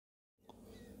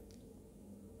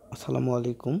আসসালামু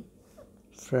আলাইকুম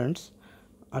ফ্রেন্ডস,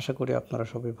 আশা করি আপনারা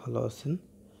সবাই ভালো আছেন।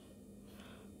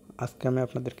 আজকে আমি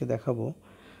আপনাদেরকে দেখাবো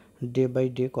ডে বাই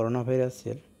ডে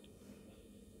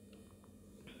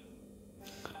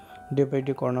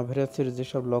করোনা ভাইরাসের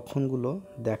যেসব লক্ষণগুলো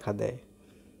দেখা দেয়।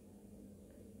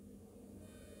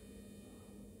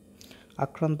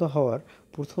 আক্রান্ত হওয়ার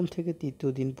প্রথম থেকে তৃতীয়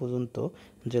দিন পর্যন্ত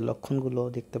যে লক্ষণগুলো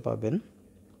দেখতে পাবেন,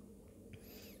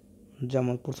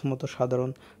 যেমন প্রথমত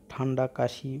সাধারণ ঠান্ডা,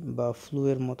 কাশি বা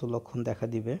ফ্লুয়ের মতো লক্ষণ দেখা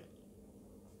দিবে।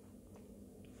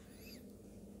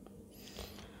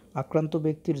 আক্রান্ত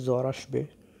ব্যক্তির জ্বর আসবে,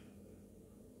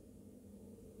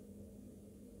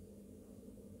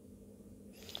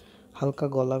 হালকা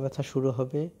গলা ব্যথা শুরু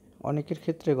হবে, অনেকের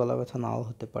ক্ষেত্রে গলা ব্যথা নাও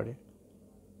হতে পারে।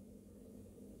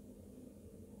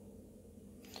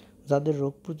 যাদের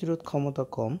রোগ প্রতিরোধ ক্ষমতা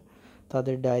কম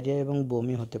তাদের ডায়রিয়া এবং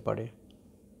বমি হতে পারে।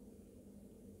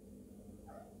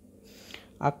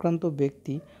 আক্রান্ত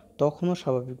ব্যক্তি তখনও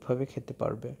স্বাভাবিকভাবে খেতে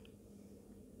পারবে।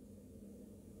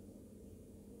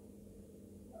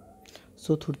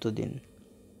 চতুর্থ দিন,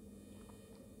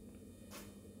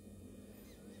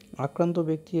 আক্রান্ত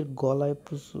ব্যক্তির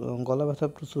গলা ব্যথা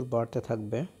প্রচুর বাড়তে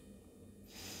থাকবে।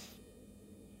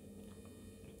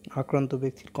 আক্রান্ত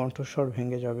ব্যক্তির কণ্ঠস্বর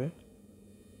ভেঙে যাবে।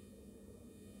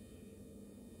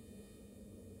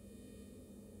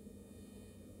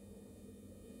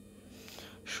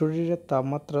 শরীরের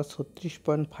তাপমাত্রা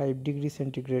 36.5 ডিগ্রি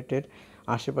সেন্টিগ্রেডের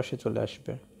আশেপাশে চলে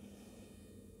আসবে।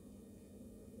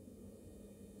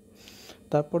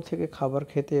 তারপর থেকে খাবার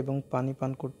খেতে এবং পানি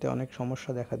পান করতে অনেক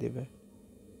সমস্যা দেখা দিবে।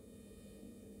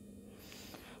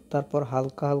 তারপর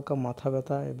হালকা হালকা মাথা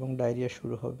ব্যথা এবং ডায়রিয়া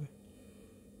শুরু হবে।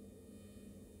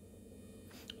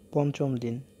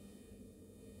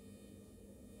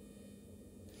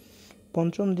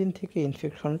 পঞ্চম দিন থেকে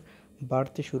ইনফেকশন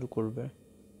বাড়তে শুরু করবে।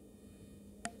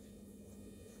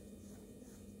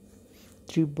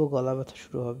 তীব্র গলা ব্যথা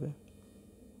শুরু হবে।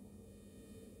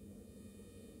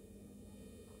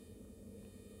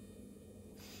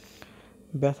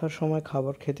 ব্যথার সময়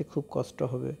খাবার খেতে খুব কষ্ট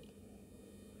হবে।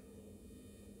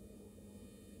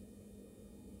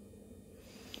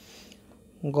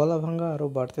 গলা ভাঙা আরও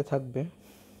বাড়তে থাকবে।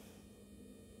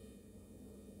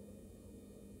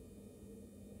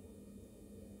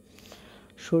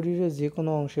 শরীরের যে কোনো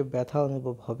অংশে ব্যথা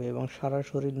অনুভব হবে এবং সারা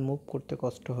শরীর মুভ করতে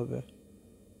কষ্ট হবে।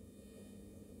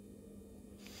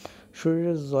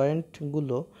 শরীরের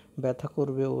জয়েন্টগুলো ব্যথা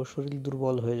করবে ও শরীর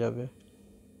দুর্বল হয়ে যাবে।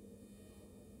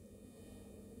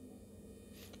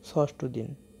 ষষ্ঠ দিন,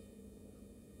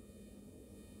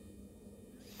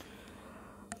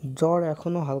 জ্বর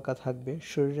এখনও হালকা থাকবে।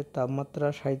 শরীরের তাপমাত্রা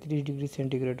 37 ডিগ্রি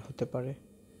সেন্টিগ্রেড হতে পারে।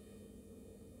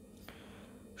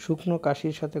 শুকনো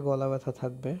কাশির সাথে গলা ব্যথা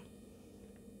থাকবে।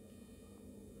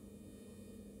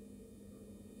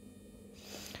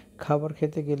 খাবার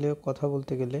খেতে গেলে ও কথা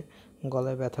বলতে গেলে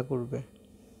গলায় ব্যথা করবে।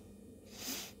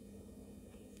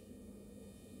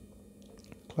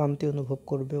 ক্লান্তি অনুভব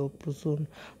করবে ও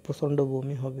প্রচণ্ড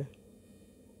বমি হবে।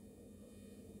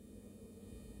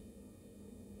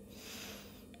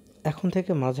 এখন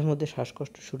থেকে মাঝে মধ্যে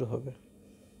শ্বাসকষ্ট শুরু হবে।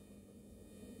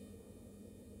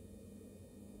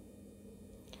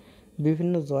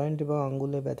 বিভিন্ন জয়েন্ট বা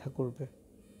আঙ্গুলে ব্যথা করবে।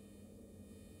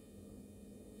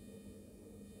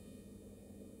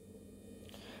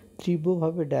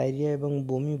 তীব্রভাবে ডায়রিয়া এবং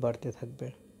বমি বাড়তে থাকবে।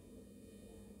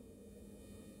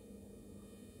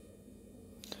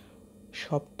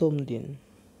 সপ্তম দিন,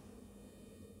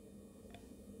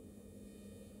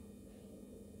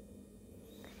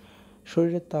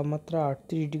 শরীরের তাপমাত্রা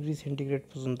 38 ডিগ্রি সেন্টিগ্রেড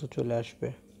পর্যন্ত চলে আসবে।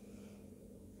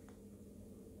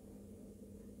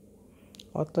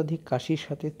 অত্যাধিক কাশির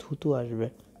সাথে থুতু আসবে।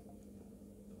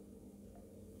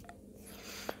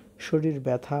 শরীর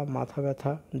ব্যথা, মাথা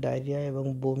ব্যথা, ডায়রিয়া এবং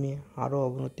বমি আরও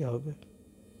অবনতি হবে।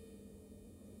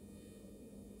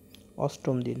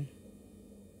 অষ্টম দিন,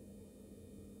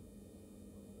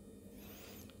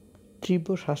 তীব্র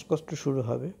শ্বাসকষ্ট শুরু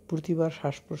হবে। প্রতিবার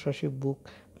শ্বাস প্রশ্বাসে বুক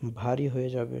ভারী হয়ে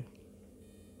যাবে।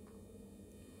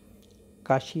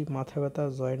 কাশি, মাথা ব্যথা,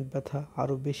 জয়েন্ট ব্যথা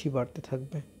আরও বেশি বাড়তে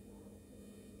থাকবে।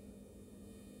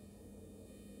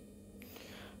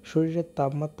 শরীরের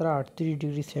তাপমাত্রা 38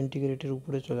 ডিগ্রি সেন্টিগ্রেডের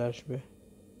উপরে চলে আসবে।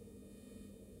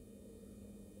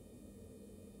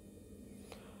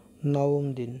 নবম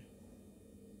দিন,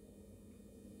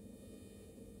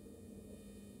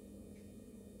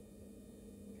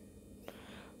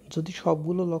 যদি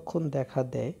সবগুলো লক্ষণ দেখা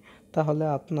দেয় তাহলে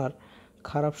আপনার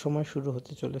খারাপ সময় শুরু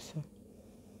হতে চলেছে।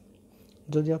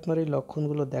 যদি আপনার এই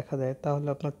লক্ষণগুলো দেখা দেয় তাহলে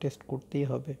আপনার টেস্ট করতেই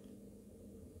হবে।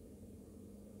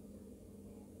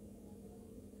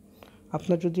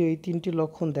 আপনার যদি এই 3টি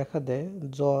লক্ষণ দেখা দেয়,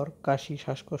 জ্বর, কাশি,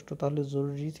 শ্বাসকষ্ট, তাহলে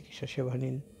জরুরি চিকিৎসা সেবা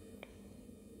নিন।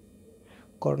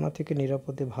 করোনা থেকে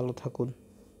নিরাপদে ভালো থাকুন,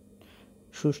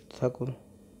 সুস্থ থাকুন।